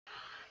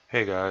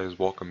Hey guys,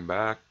 welcome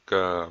back.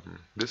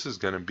 This is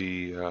going to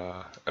be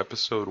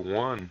episode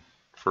 1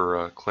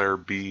 for Claire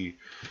B.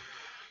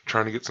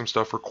 Trying to get some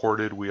stuff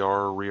recorded. We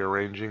are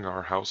rearranging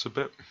our house a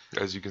bit.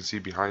 As you can see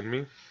behind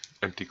me,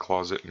 empty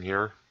closet in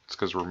here. It's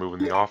because we're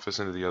moving the office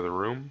into the other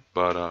room.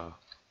 But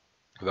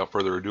without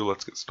further ado,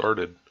 let's get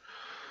started.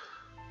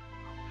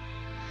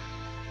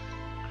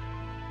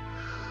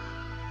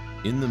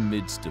 In the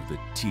midst of the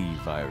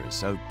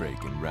T-virus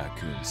outbreak in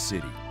Raccoon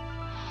City,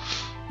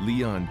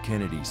 Leon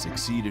Kennedy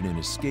succeeded in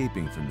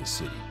escaping from the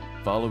city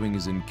following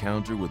his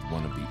encounter with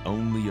one of the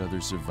only other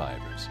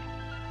survivors,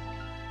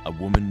 a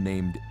woman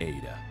named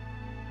Ada,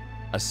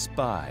 a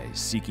spy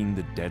seeking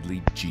the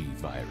deadly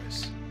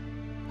G-virus.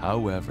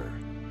 However,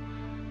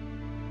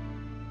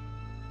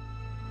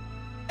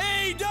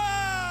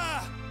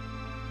 Ada!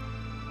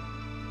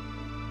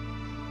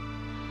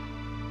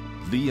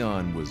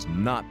 Leon was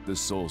not the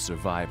sole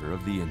survivor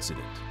of the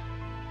incident.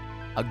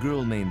 A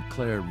girl named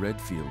Claire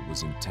Redfield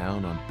was in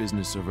town on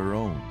business of her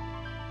own.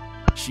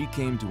 She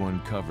came to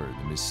uncover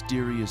the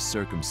mysterious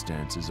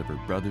circumstances of her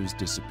brother's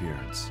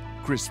disappearance.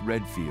 Chris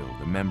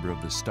Redfield, a member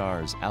of the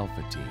STARS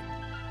Alpha team.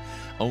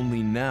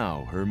 Only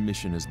now her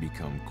mission has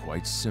become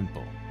quite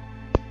simple.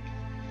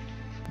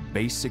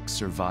 Basic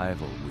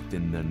survival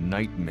within the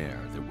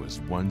nightmare that was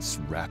once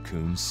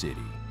Raccoon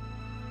City.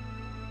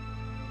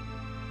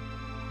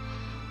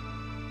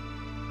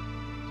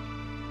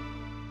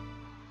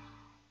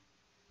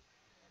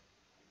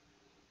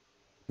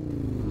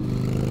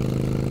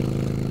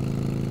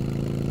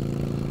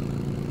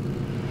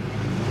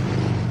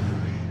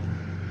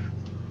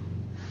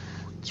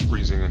 It's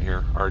freezing in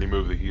here. I already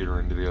moved the heater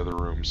into the other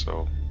room,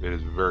 so it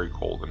is very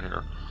cold in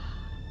here.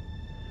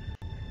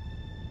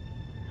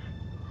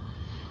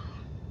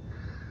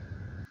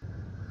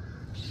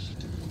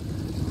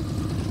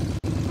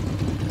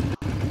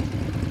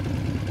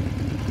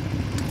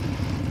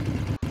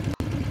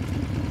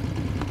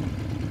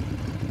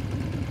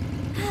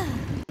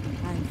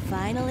 I'm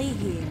finally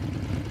here.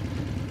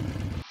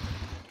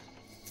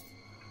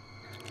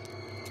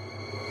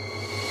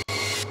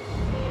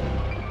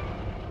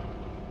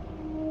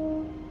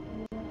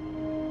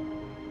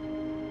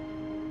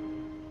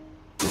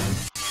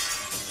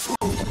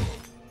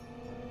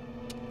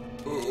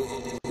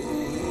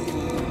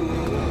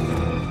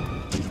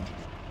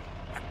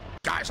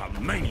 Guy's a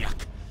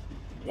maniac.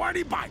 Why'd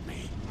he bite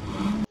me?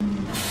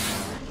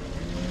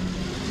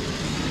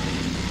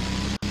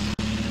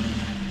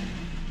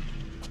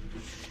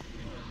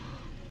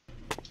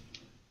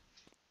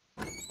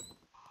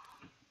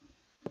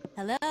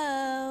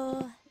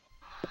 Hello?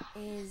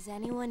 Is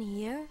anyone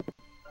here?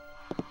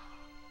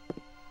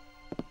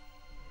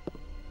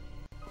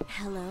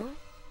 Hello?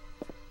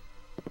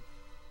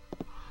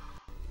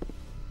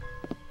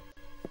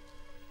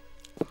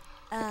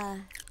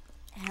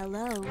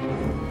 Hello?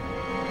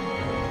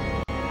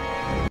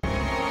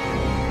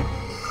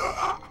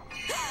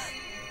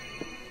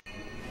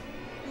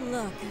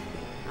 Look,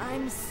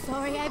 I'm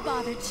sorry I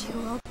bothered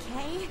you,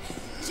 okay?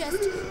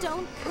 Just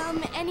don't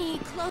come any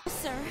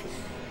closer.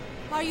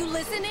 Are you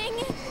listening?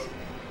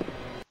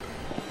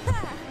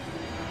 Ah!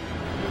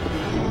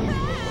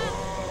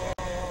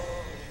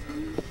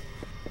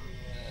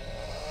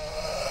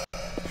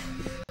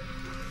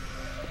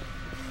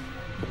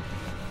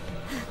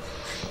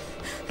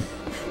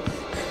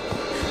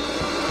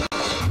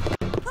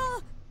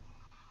 Ah!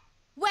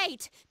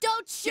 Wait!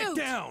 Don't shoot!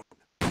 Get down!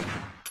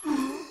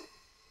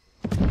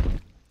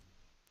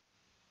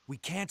 We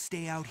can't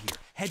stay out here.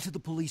 Head to the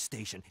police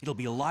station. It'll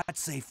be a lot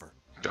safer.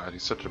 God,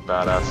 he's such a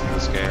badass in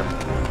this game.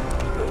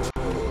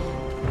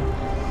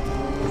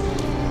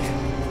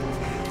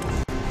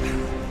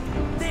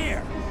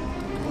 There!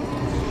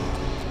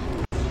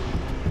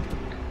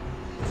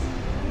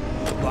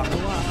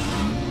 Buckle up.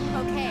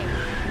 Okay.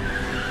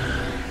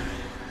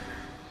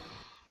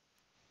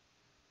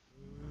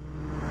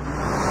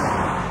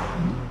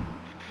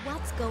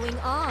 What's going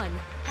on?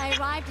 I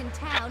arrived in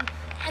town,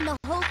 and the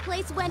whole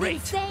place went Great.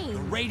 insane. The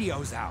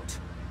radio's out.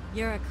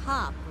 You're a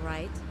cop,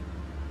 right?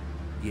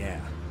 Yeah,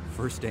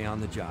 first day on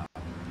the job.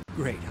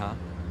 Great, huh?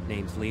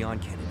 Name's Leon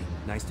Kennedy.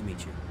 Nice to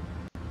meet you.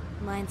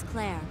 Mine's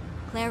Claire.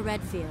 Claire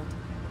Redfield.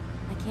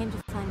 I came to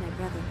find my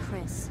brother,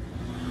 Chris.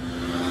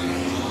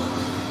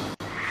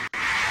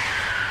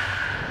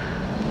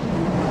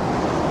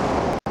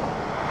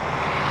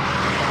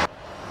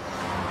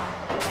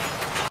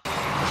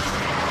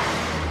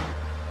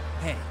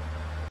 Hey,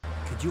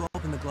 could you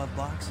open the glove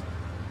box?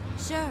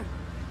 Sure.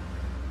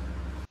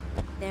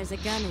 There's a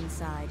gun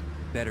inside.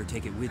 Better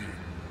take it with you.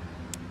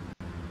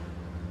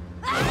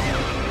 Look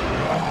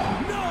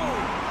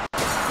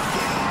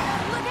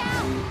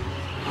out!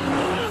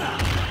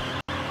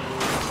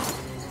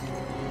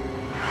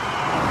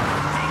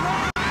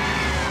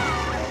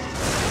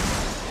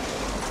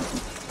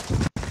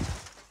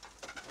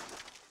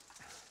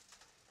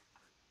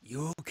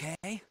 You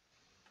okay?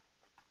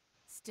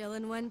 Still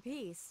in one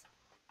piece.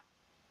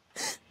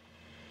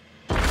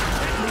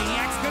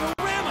 Maniac's gonna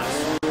ram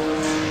us!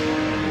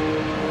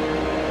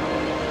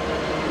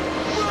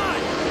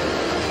 Run!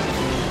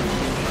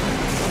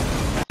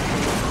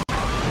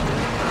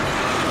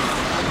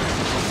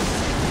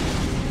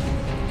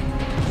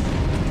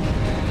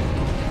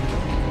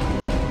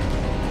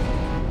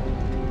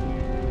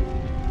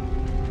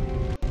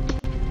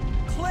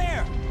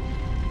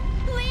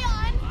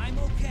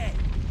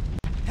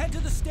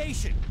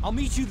 station. I'll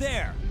meet you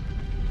there.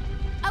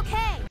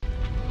 Okay.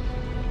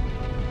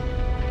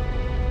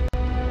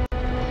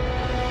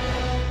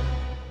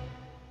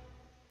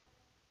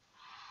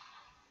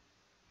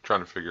 Trying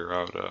to figure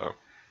out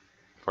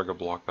if I could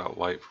block that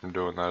light from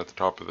doing that at the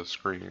top of the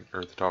screen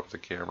or at the top of the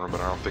camera,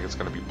 but I don't think it's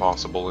going to be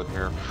possible in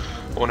here.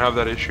 I won't have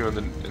that issue in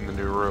the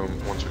new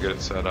room once we get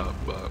it set up,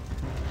 but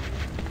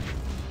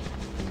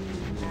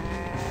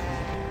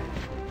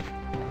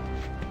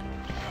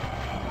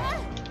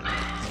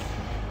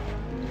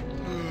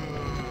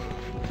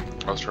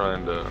I was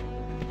trying to.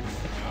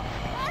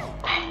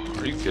 Oh,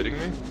 are you kidding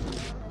me?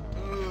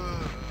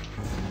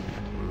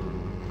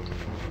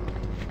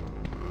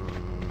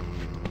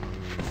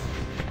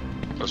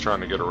 I was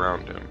trying to get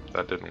around him.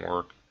 That didn't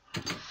work.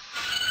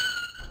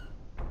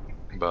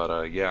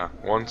 But yeah,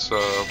 once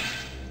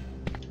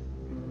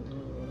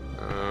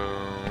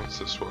what's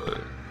this way?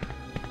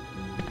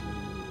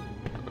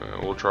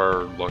 We'll try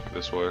our luck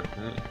this way.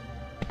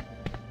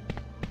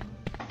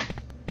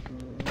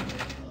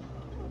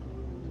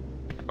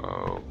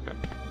 Okay,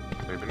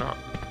 maybe not.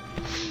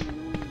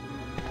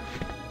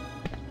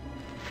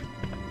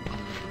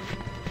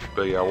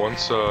 But yeah,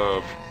 once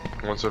I'm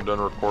done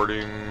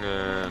recording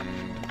and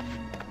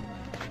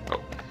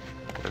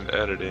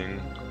editing,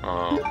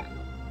 I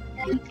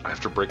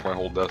have to break my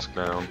whole desk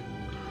down,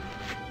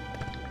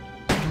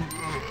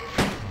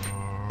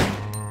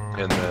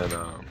 and then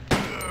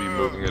be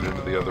moving it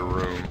into the other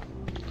room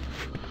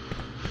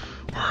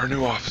where our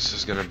new office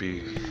is gonna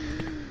be.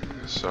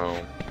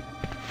 So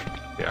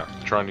yeah,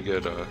 trying to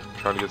get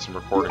some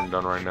recording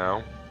done right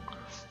now.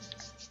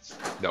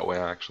 That way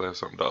I actually have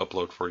something to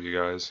upload for you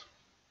guys.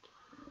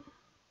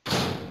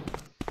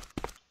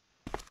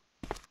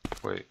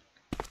 Wait.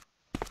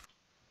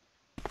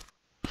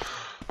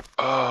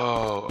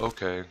 Oh,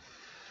 okay.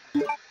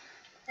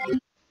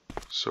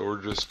 So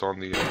we're just on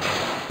the.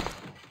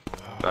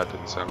 That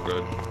didn't sound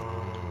good.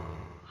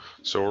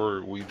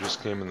 So we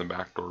just came in the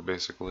back door,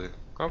 basically.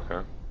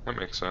 Okay, that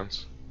makes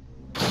sense.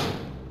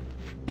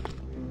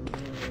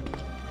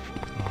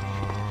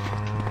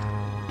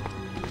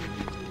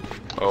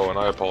 Oh, and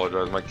I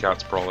apologize. My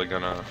cat's probably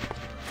gonna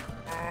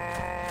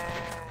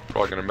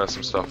mess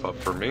some stuff up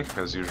for me,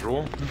 as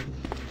usual.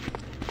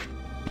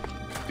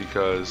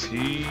 Because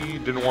he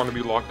didn't want to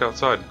be locked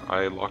outside.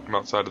 I locked him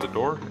outside of the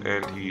door,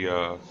 and he,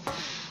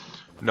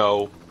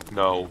 no.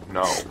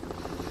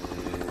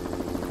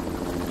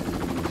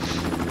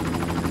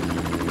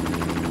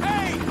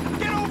 Hey!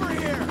 Get over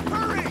here!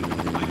 Hurry!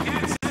 I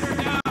can't set her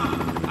down.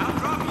 I'll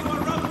drop you a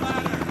rope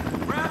ladder.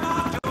 Grab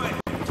onto it.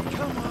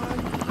 Come on.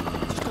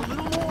 Just a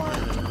little more.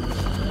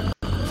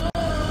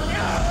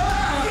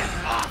 Get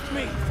off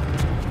me!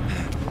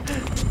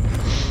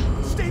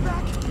 Stay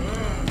back!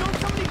 Don't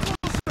come any closer!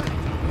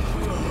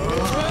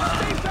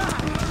 Stay back!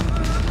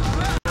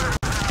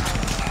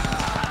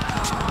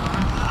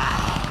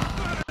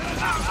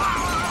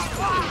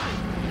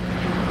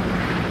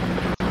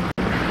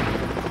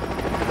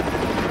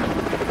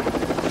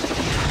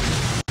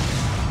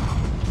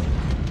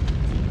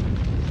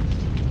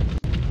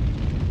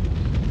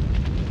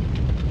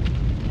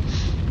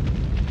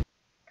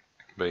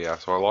 But yeah,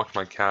 so I locked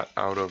my cat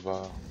out of,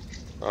 oh,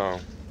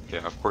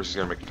 yeah, of course he's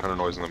gonna make a ton of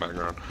noise in the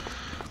background.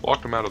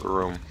 Locked him out of the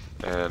room,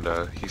 and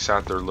he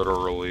sat there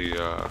literally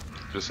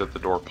just at the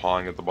door,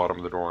 pawing at the bottom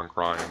of the door and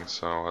crying,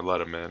 so I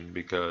let him in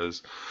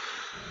because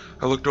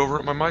I looked over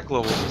at my mic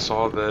levels and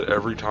saw that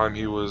every time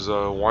he was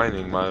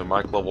whining, my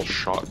mic level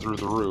shot through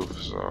the roof,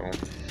 so.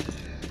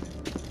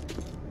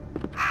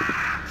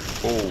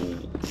 Oh.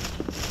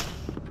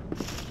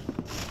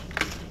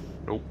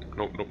 Nope.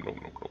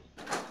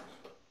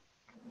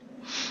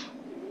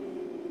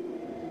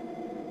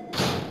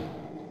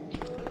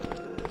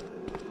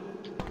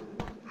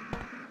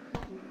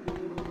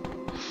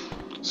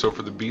 So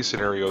for the B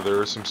scenario,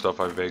 there is some stuff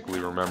I vaguely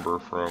remember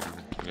from,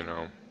 you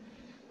know,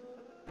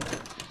 a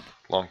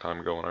long time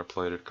ago when I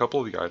played it. A couple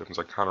of the items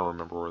I kind of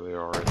remember where they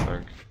are, I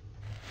think.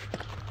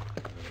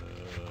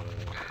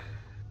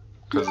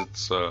 Because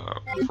it's,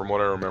 from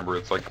what I remember,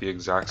 it's like the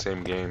exact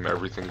same game,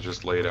 everything's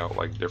just laid out,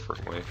 like,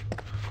 differently.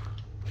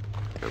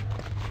 Yep.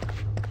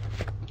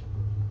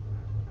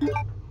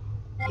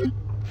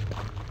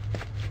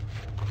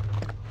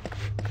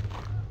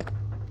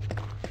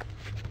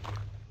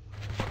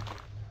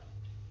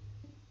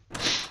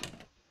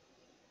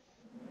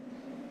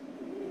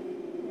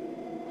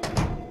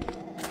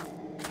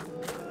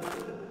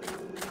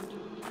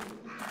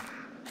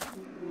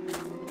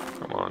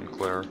 Come on,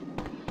 Claire.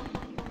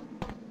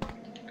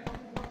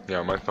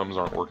 Yeah, my thumbs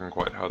aren't working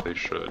quite how they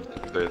should.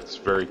 It's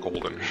very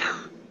cold in here.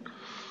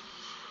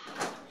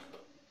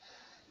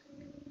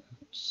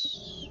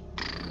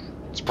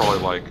 It's probably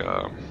like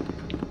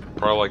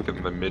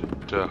in the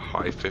mid to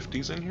high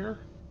 50s in here.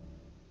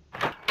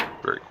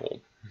 Very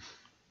cold.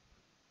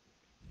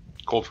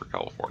 Cold for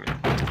California.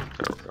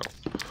 There we go.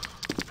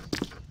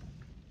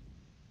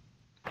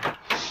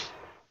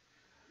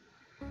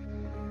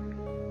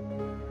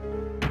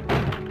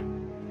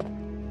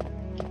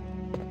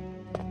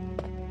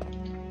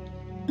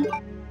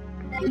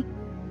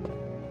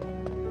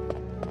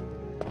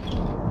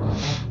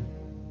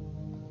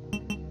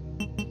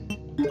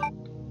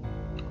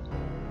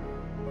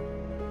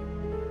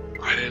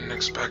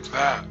 expect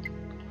that.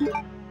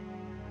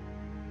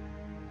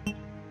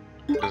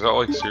 Is that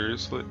like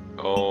seriously?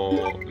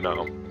 Oh,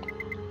 no.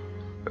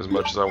 As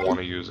much as I want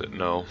to use it,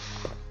 no.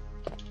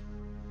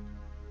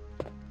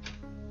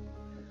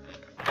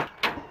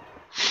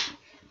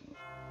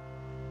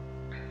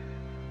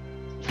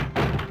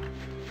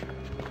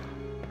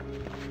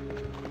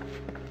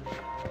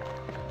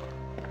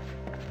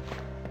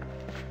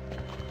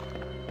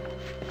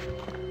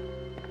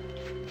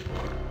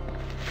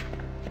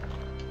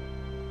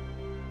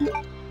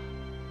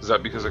 Is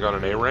that because I got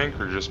an A rank,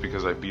 or just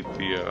because I beat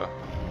the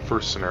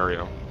first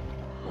scenario?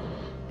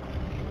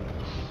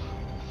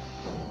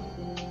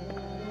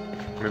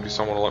 Maybe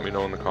someone will let me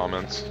know in the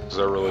comments, because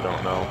I really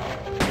don't know.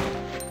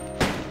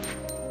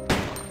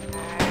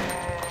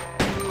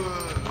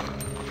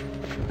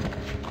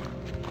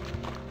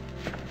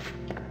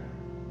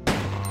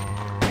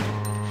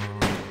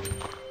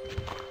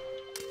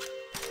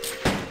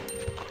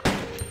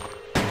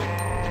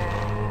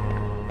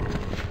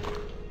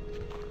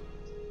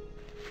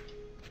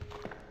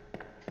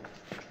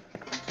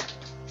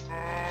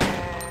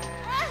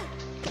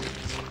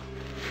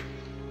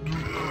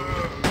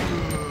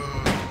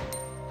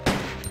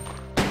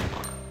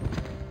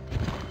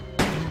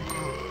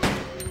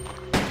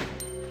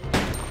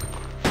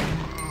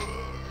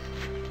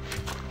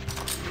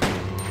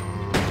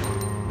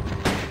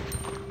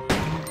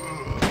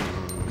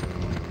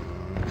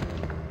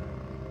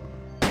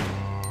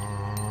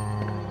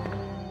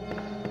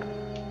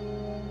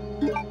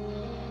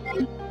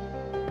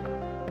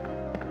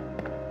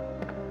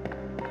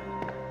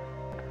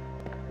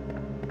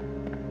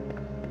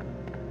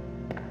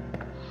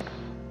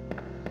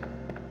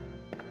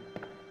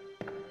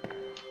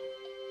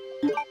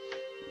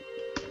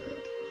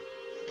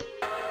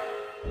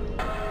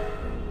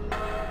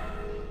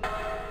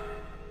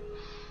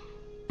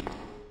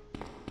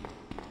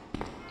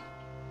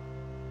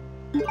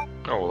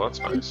 Oh, well, that's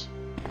nice.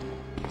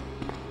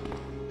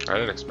 I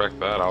didn't expect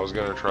that. I was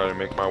gonna try to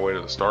make my way to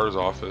the STARS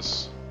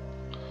office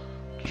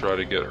to try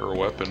to get her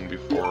weapon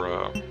before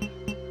I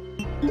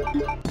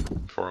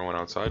went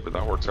outside, but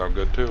that works out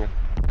good too.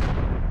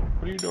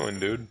 What are you doing,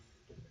 dude?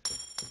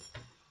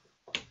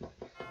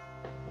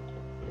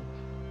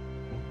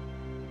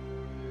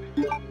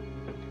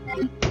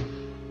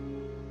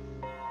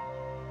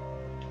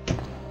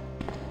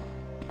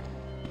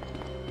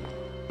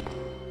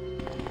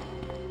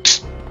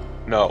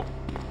 No.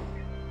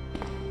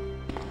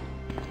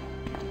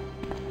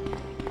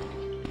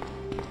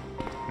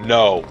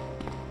 No.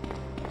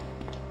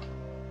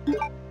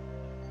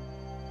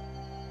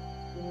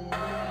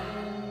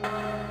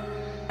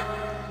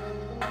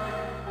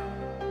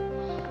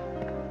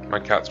 My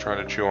cat's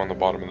trying to chew on the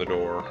bottom of the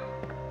door.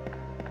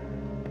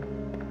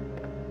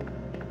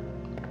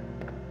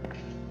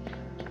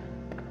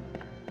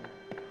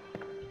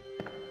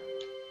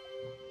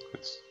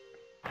 It's...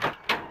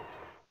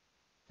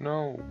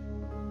 No.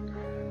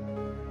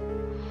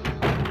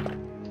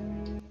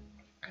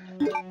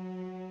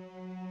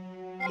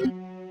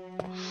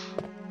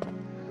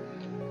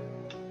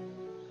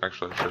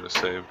 Actually, I should have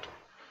saved.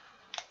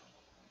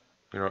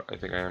 You know what? I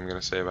think I am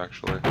gonna save,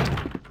 actually.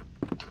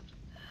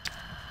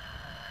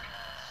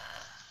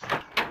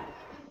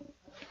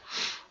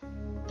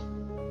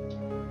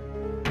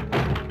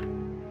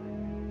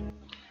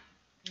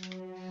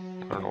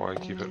 I don't know why I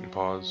keep hitting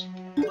pause.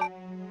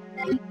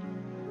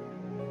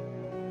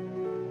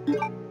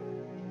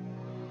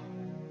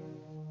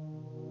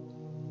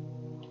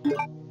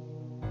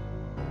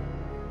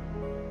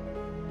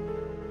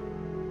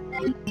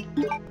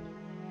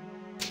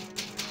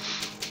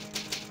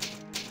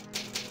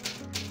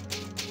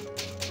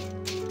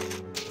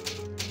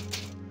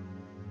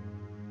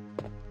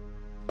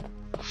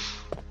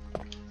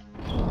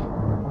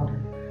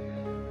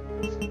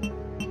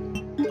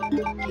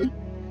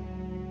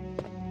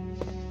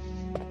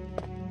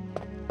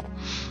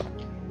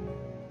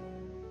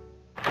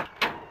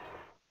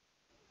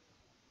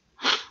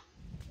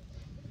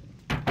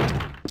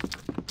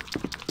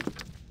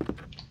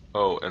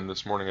 Oh, and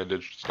this morning I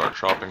did start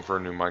shopping for a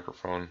new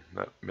microphone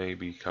that may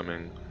be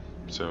coming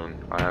soon.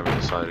 I haven't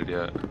decided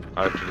yet.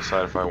 I have to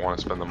decide if I want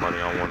to spend the money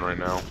on one right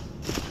now.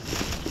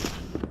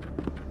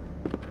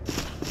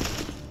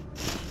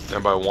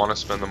 And by want to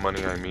spend the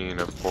money, I mean,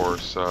 of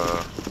course,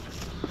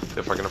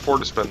 if I can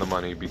afford to spend the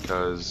money,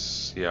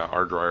 because, yeah,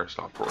 our dryer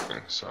stopped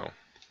working, so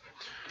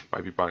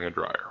might be buying a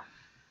dryer.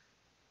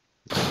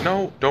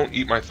 No, don't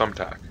eat my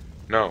thumbtack.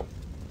 No.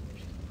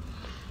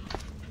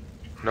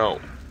 No.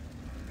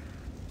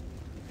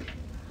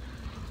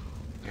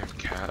 Damn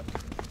cat.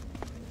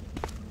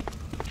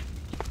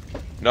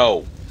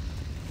 No.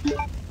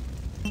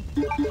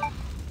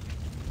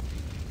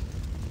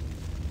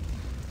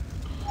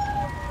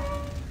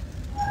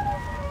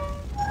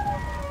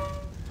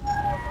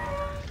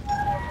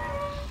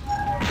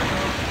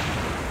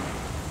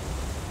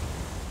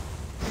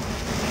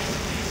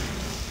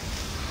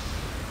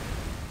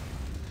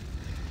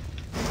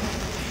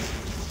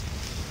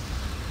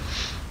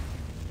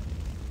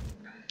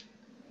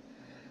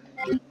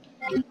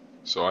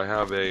 So I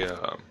have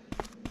a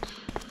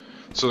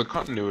So the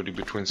continuity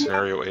between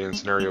scenario A and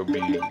scenario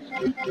B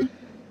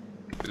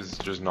is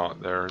just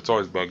not there. It's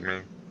always bugged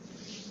me.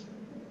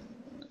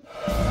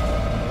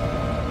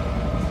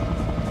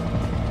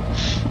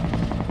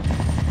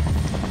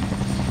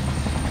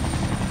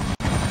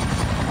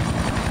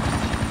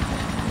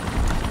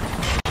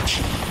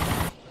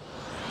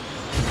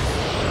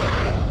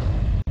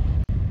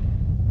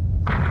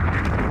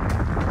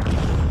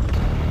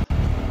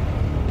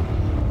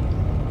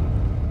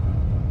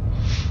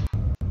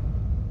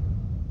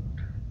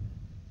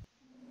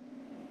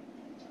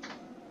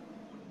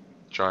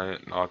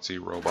 Giant Nazi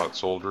robot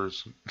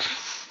soldiers.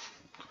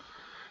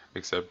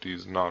 Except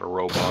he's not a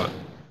robot.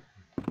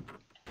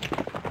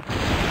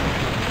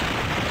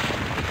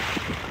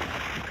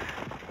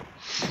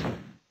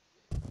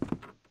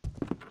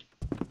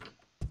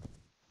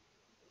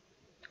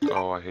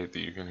 Oh, I hate that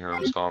you can hear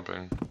him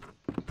stomping.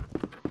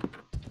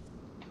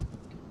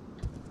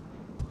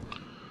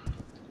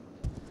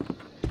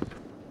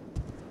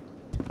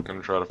 I'm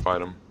gonna try to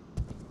fight him.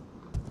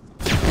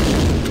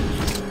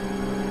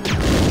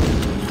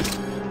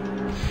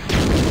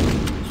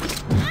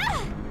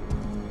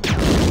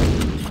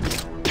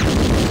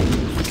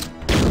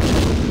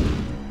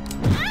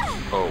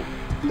 Oh.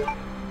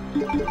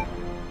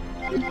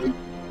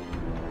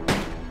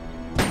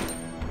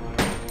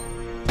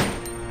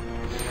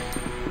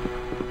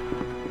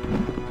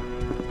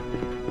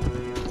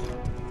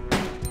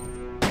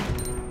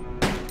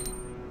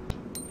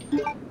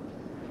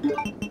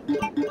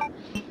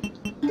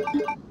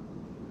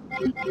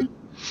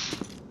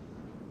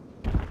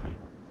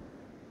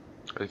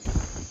 I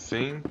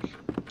think,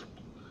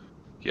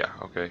 yeah,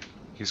 okay.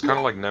 He's kind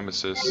of like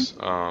Nemesis.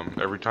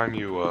 Every time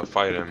you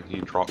fight him, he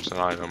drops an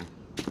item.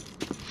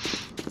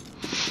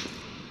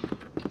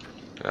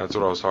 That's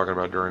what I was talking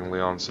about during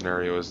Leon's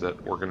scenario, is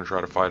that we're going to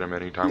try to fight him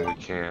anytime we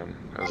can,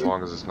 as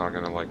long as it's not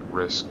going to like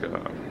risk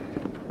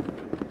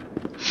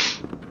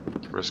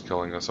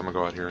killing us. I'm going to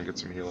go out here and get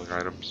some healing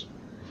items.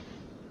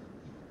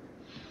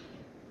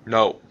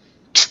 No!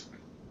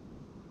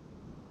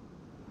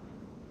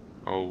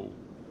 Oh.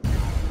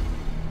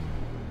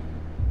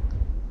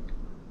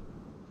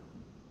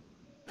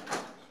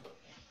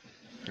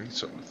 I need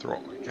something to throw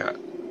at my cat.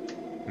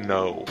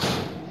 No.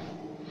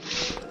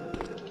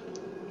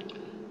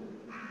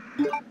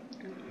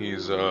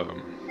 He's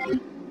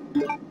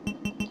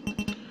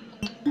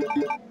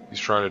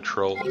trying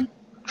to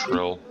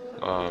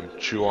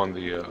chew on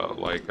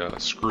the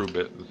screw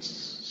bit that's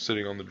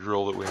sitting on the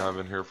drill that we have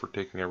in here for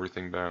taking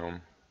everything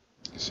down.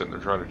 He's sitting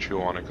there trying to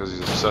chew on it because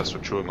he's obsessed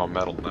with chewing on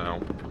metal now.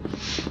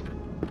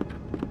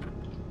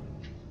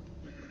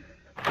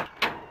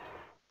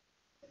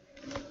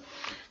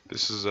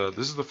 This is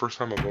the first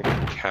time I've owned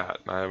a cat,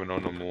 and I haven't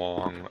owned them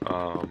long,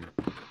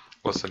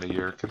 less than a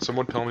year. Can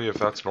someone tell me if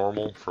that's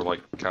normal for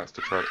like cats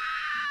to try?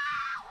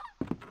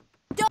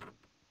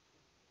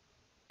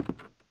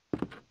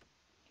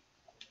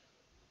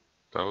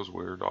 That was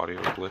weird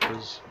audio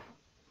glitches.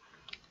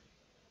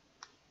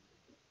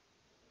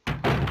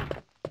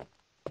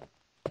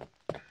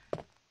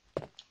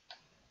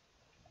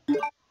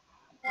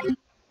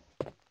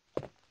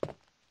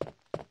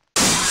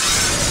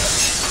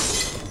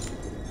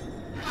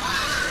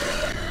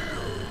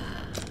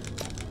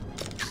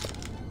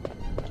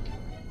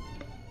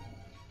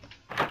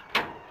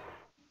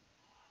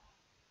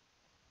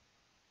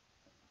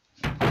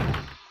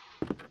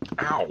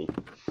 Ow!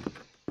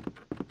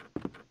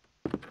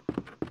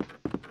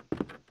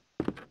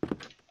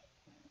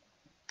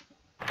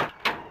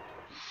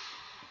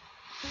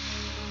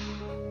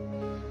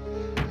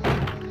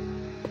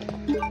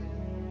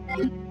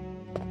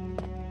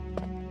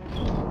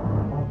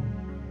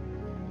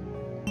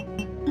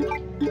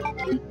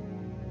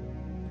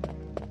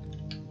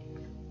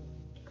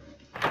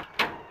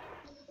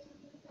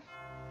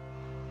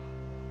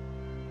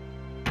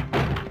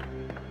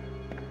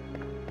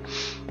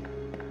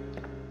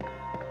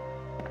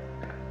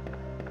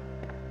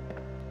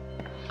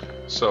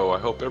 So I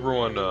hope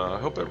everyone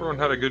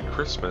had a good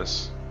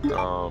Christmas.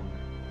 I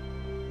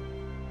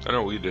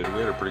know we did.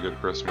 We had a pretty good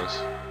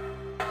Christmas.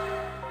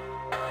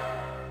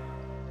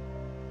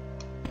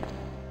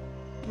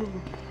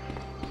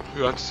 We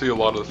got to see a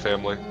lot of the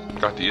family.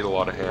 Got to eat a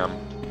lot of ham.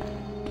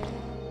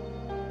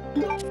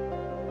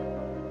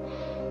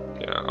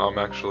 Yeah, I'm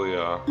actually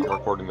I'm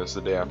recording this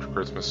the day after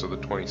Christmas, so the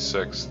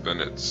 26th, and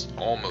it's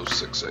almost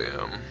 6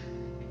 a.m.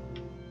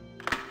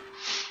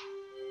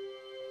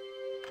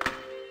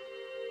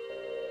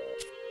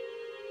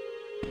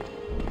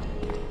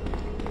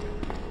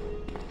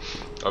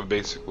 I'm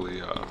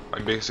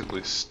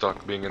basically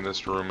stuck being in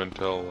this room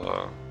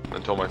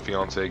until my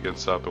fiance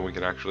gets up and we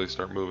can actually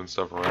start moving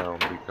stuff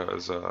around,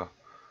 because our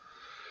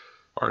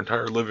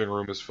entire living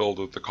room is filled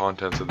with the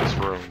contents of this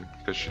room.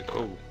 Because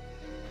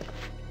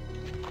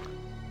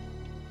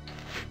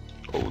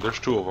oh, there's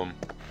two of them.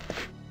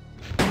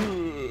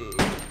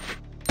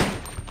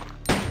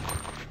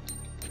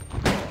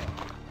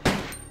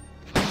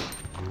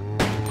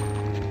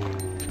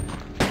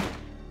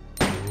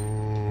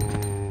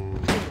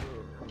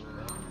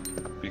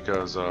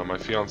 because my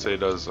fiance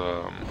does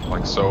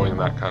like sewing and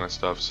that kind of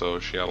stuff, so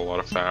she had a lot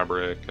of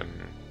fabric and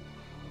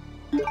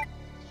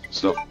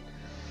stuff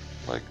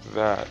like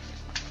that.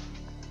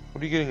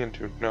 What are you getting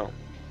into? No.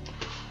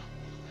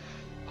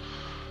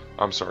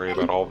 I'm sorry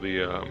about all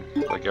the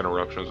like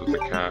interruptions with the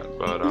cat,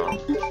 but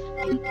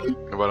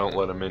if I don't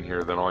let him in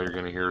here, then all you're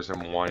gonna hear is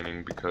him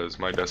whining because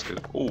my desk is.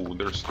 Oh,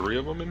 there's 3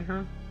 of them in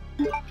here.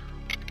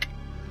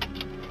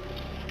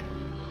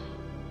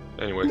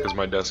 Anyway, because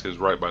my desk is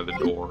right by the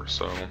door,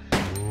 so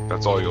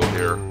that's all you'll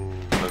hear.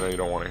 And I know you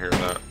don't want to hear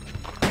that.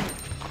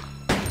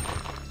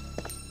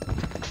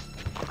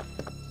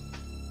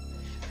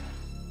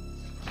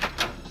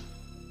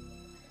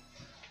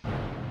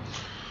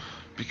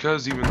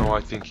 Because even though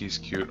I think he's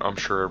cute, I'm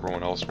sure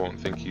everyone else won't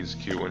think he's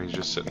cute when he's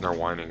just sitting there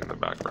whining in the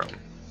background.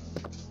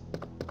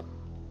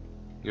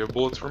 You have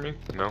bullets for me?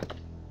 No?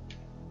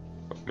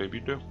 Maybe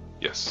you do?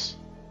 Yes.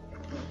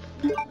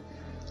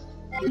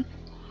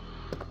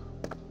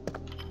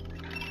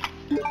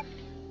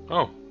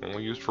 Oh,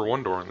 only used for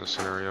 1 door in this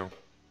scenario.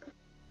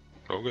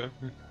 Okay.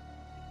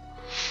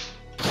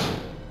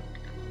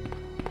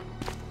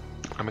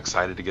 I'm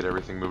excited to get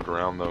everything moved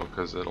around though,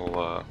 because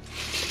it'll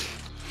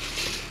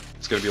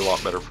it's gonna be a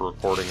lot better for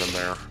recording in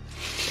there.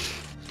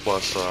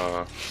 Plus,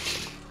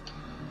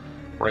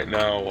 right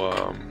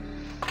now,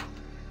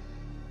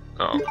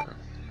 oh,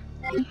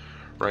 okay.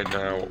 Right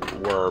now,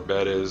 where our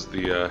bed is,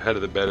 the head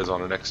of the bed is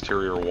on an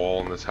exterior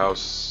wall, and this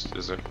house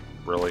isn't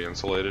really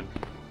insulated.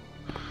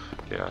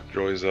 Yeah,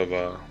 joys of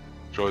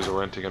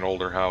renting an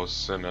older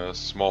house in a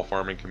small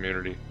farming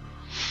community.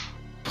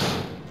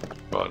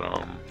 But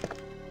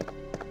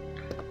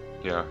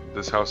yeah,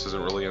 this house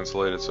isn't really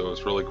insulated, so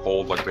it's really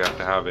cold. Like we have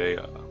to have a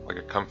like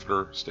a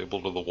comforter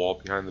stapled to the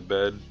wall behind the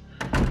bed.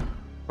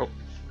 Oh,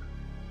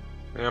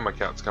 yeah, my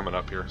cat's coming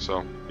up here,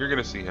 so you're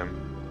gonna see him.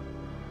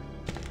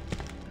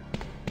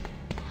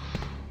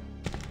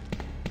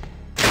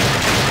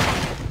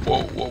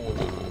 Whoa, whoa, whoa,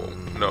 whoa,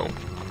 whoa, no.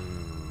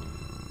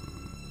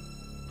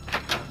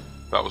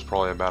 That was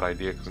probably a bad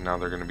idea, because now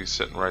they're going to be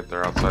sitting right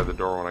there outside the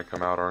door when I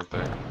come out, aren't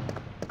they?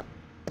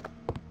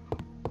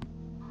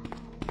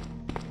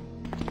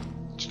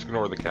 Just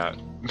ignore the cat.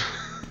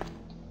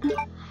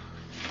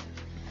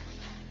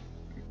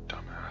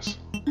 Dumbass.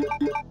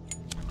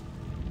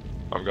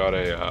 I've got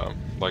a,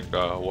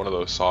 one of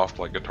those soft,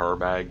 like, guitar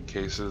bag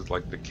cases,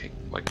 like the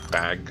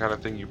bag kind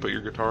of thing you put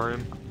your guitar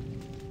in.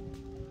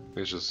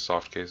 It's just a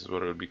soft case is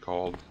what it would be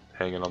called,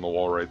 hanging on the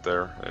wall right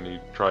there, and he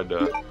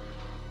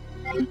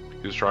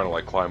was trying to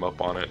like climb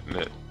up on it, and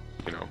it,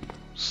 you know,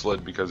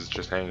 slid because it's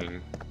just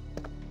hanging.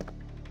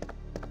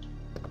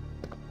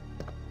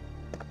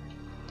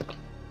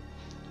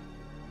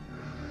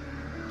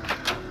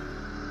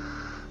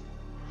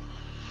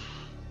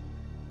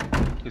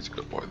 He's a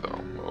good boy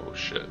though. Oh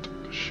shit,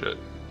 shit.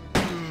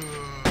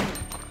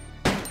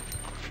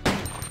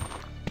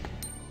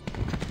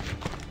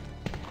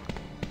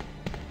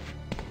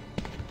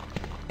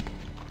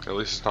 At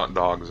least it's not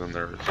dogs in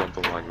there or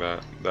something like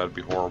that. That'd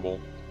be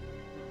horrible.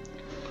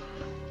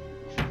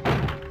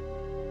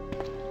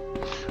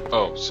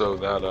 Oh, so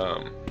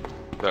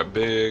that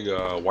big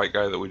white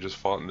guy that we just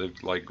fought in the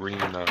like green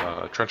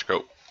trench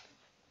coat,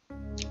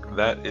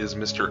 that is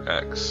Mr.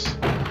 X.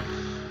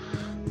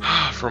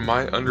 From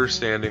my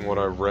understanding, what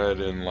I've read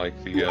in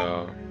like the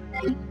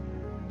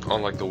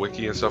on like the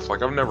wiki and stuff,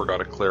 like I've never got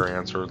a clear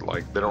answer.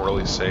 Like they don't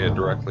really say it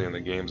directly in the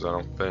games, I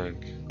don't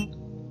think.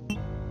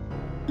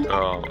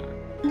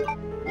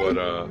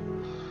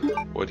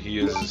 What he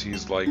is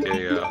he's like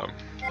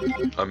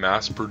a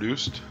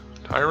mass-produced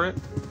tyrant,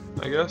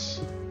 I guess,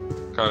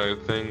 kind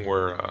of thing,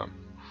 where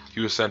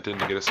he was sent in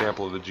to get a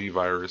sample of the G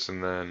virus,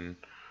 and then,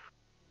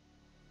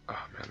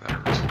 oh man, that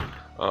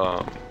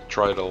hurts.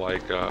 Try to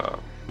like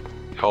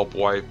help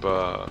wipe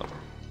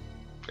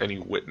any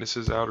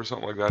witnesses out or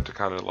something like that, to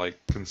kind of like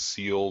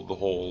conceal the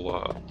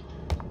whole,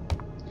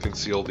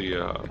 conceal the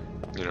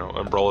you know,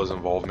 Umbrella's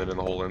involvement in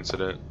the whole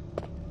incident.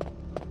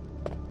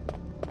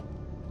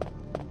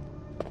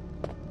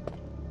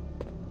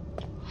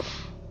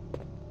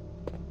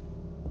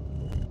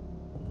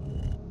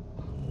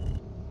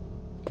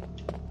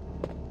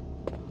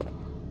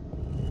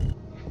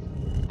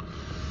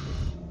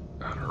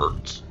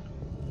 Hurts.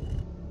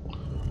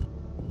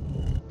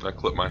 I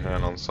clipped my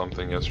hand on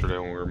something yesterday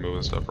when we were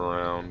moving stuff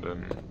around,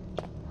 and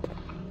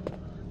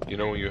you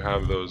know when you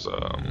have those,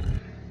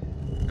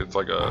 it's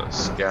like a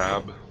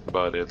scab,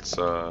 but it's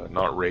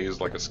not raised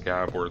like a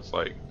scab where it's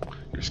like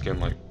your skin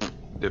like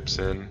dips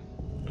in,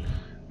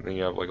 and then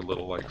you have like a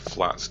little like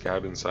flat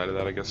scab inside of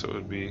that, I guess it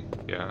would be.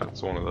 Yeah,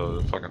 it's one of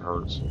those. It fucking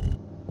hurts.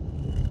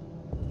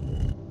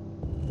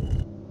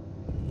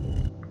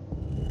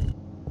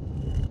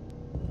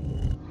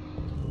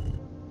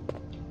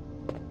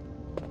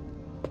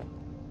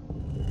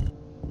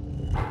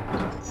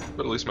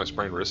 But at least my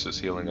sprained wrist is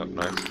healing up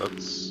nice.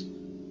 That's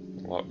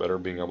a lot better,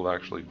 being able to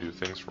actually do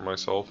things for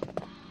myself.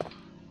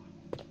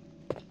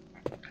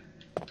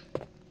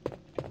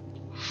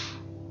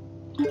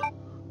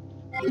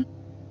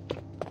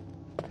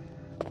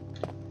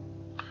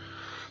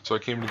 So So I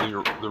came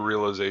to the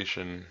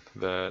realization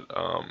that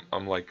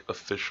I'm like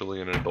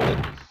officially an adult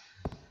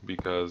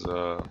because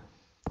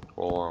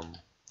well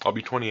I'll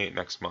be 28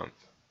 next month,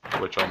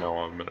 which I know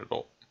I'm an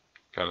adult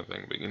kind of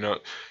thing. But you know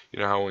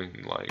how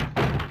when like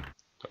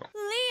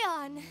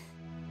Leon!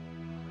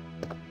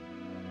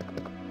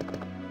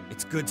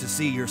 It's good to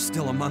see you're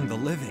still among the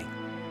living.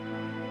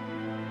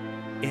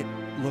 It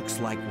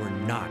looks like we're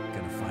not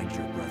gonna find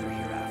your brother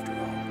here after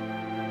all.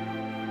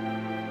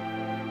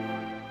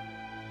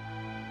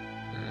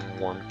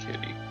 One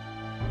kitty.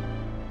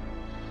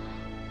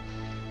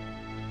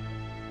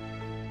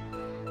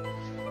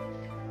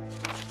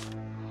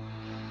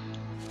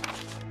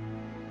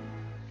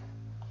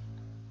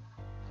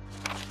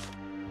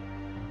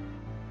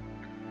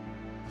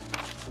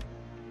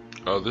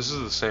 Oh, this is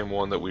the same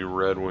one that we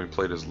read when we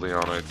played as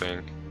Leon, I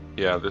think.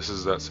 Yeah, this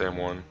is that same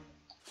one.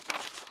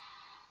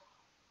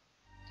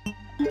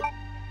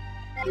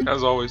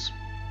 As always.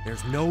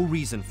 There's no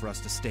reason for us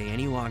to stay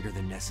any longer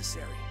than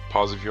necessary.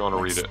 Pause if you want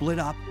to read Let's it. split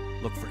up,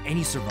 look for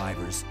any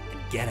survivors, and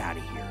get out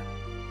of here.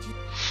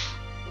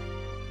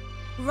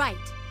 Right.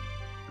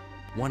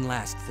 One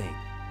last thing.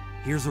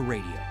 Here's a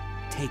radio.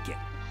 Take it.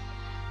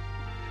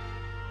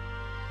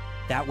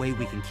 That way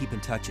we can keep in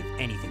touch if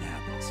anything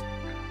happens.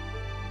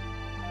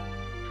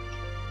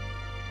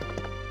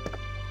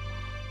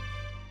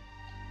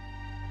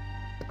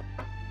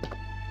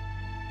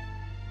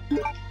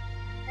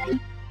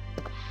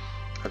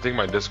 I think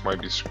my disc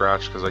might be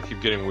scratched because I keep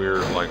getting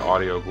weird like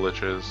audio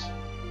glitches.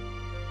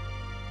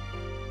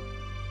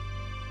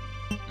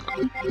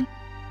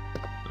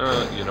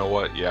 You know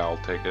what? Yeah, I'll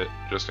take it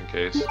just in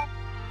case.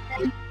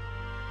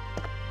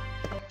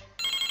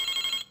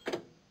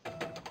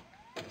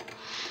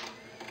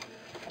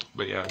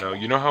 But yeah, no,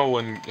 you know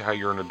how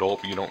you're an adult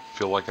but you don't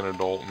feel like an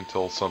adult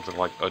until something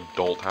like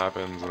adult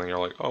happens and then you're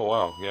like, oh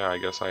wow, yeah, I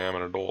guess I am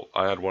an adult.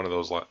 I had one of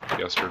those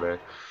yesterday.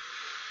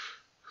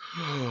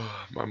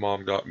 My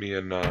mom got me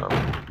and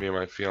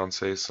my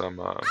fiance some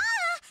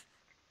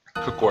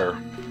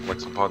cookware, like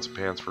some pots and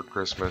pans for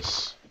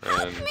Christmas,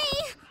 and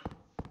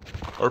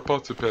our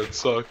pots and pans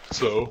sucked,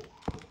 so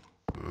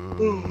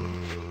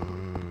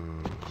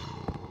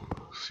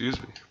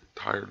excuse me,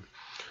 tired.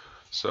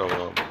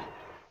 So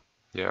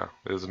yeah,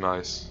 it was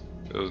nice.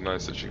 It was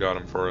nice that she got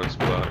them for us,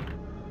 but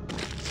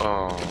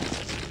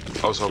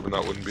I was hoping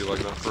that wouldn't be like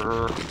that for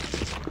her.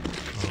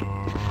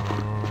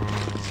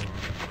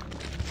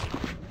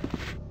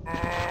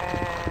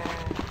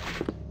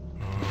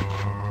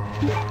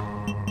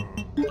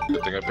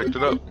 Good thing I picked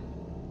it up.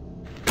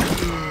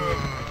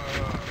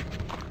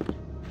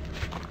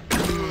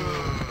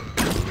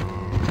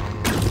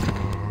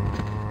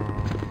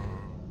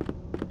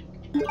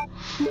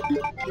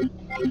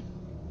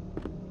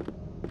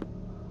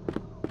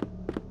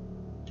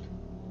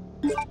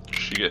 Did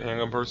she get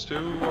handgun parts too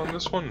on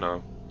this one?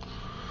 No.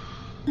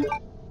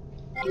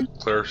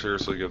 Claire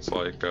seriously gets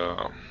like,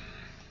 I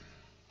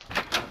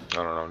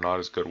don't know, not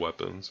as good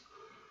weapons.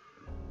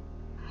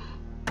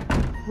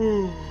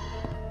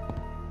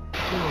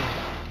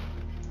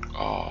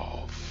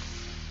 Oh,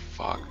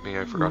 fuck me,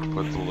 I forgot to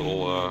put the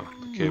little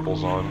the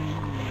cables on.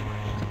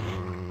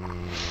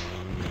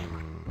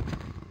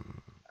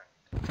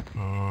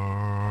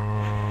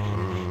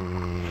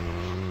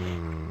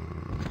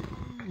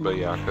 But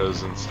yeah,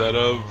 because instead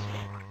of,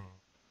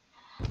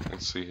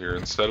 let's see here,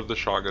 instead of the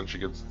shotgun she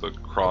gets the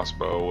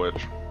crossbow,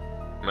 which,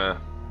 meh.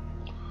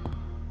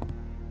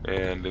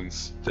 And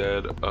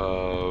instead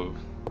of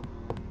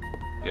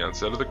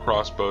the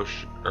crossbow,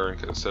 or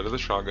instead of the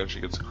shotgun, she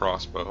gets a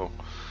crossbow,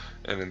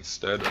 and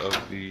instead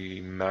of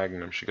the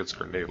Magnum, she gets a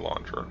grenade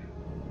launcher.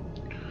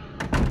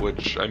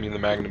 Which, I mean, the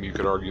Magnum, you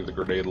could argue the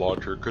grenade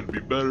launcher could be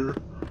better.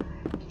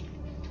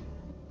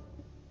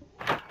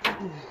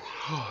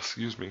 Oh,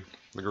 excuse me.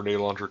 The grenade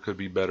launcher could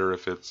be better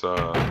if it's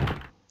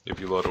if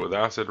you load it with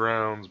acid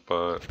rounds,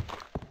 but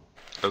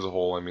as a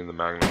whole, I mean, the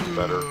Magnum is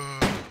better.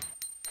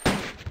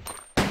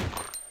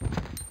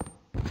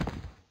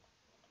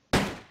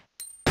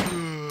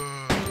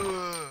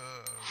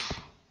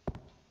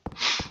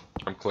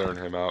 I'm clearing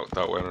him out,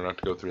 that way I don't have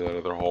to go through that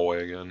other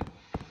hallway again.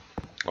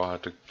 I'll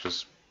have to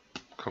just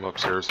come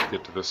upstairs to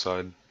get to this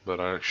side, but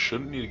I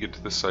shouldn't need to get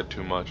to this side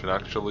too much, and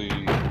actually,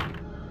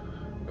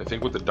 I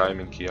think with the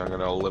diamond key I'm going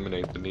to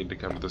eliminate the need to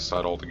come to this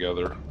side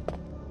altogether.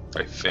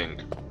 I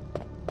think.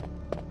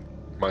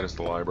 Minus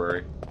the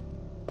library,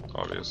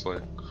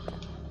 obviously.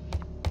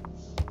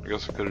 I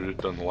guess I could have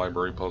done the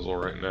library puzzle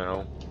right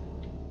now.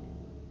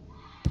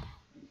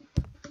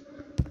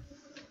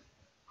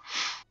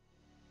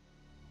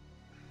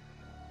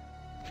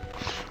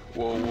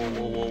 Whoa, whoa,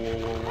 whoa, whoa, whoa,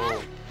 whoa,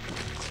 whoa.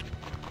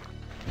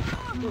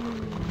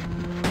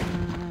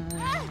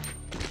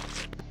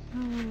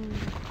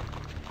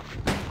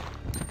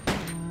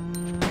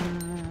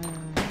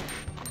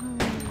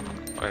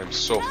 I am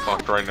so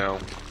fucked right now.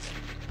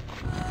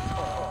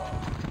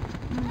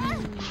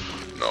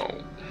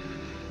 No.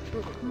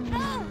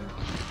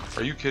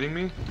 Are you kidding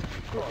me?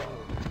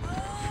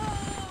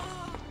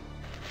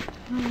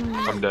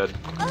 I'm dead.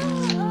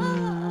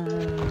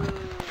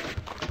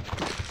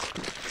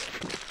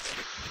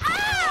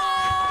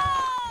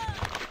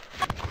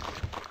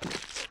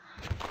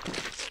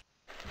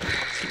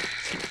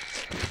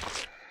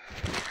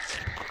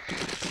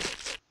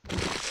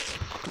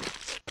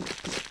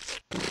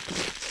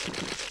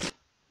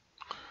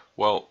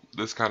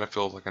 this kind of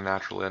feels like a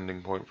natural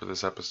ending point for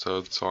this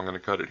episode, so I'm going to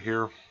cut it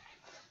here.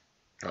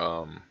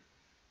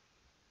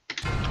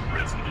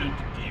 Resident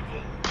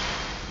Evil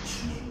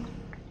 2.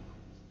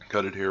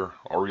 Cut it here.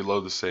 I'll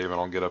reload the save and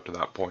I'll get up to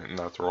that point, and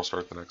that's where I'll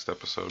start the next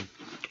episode.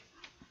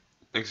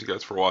 Thanks you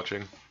guys for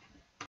watching.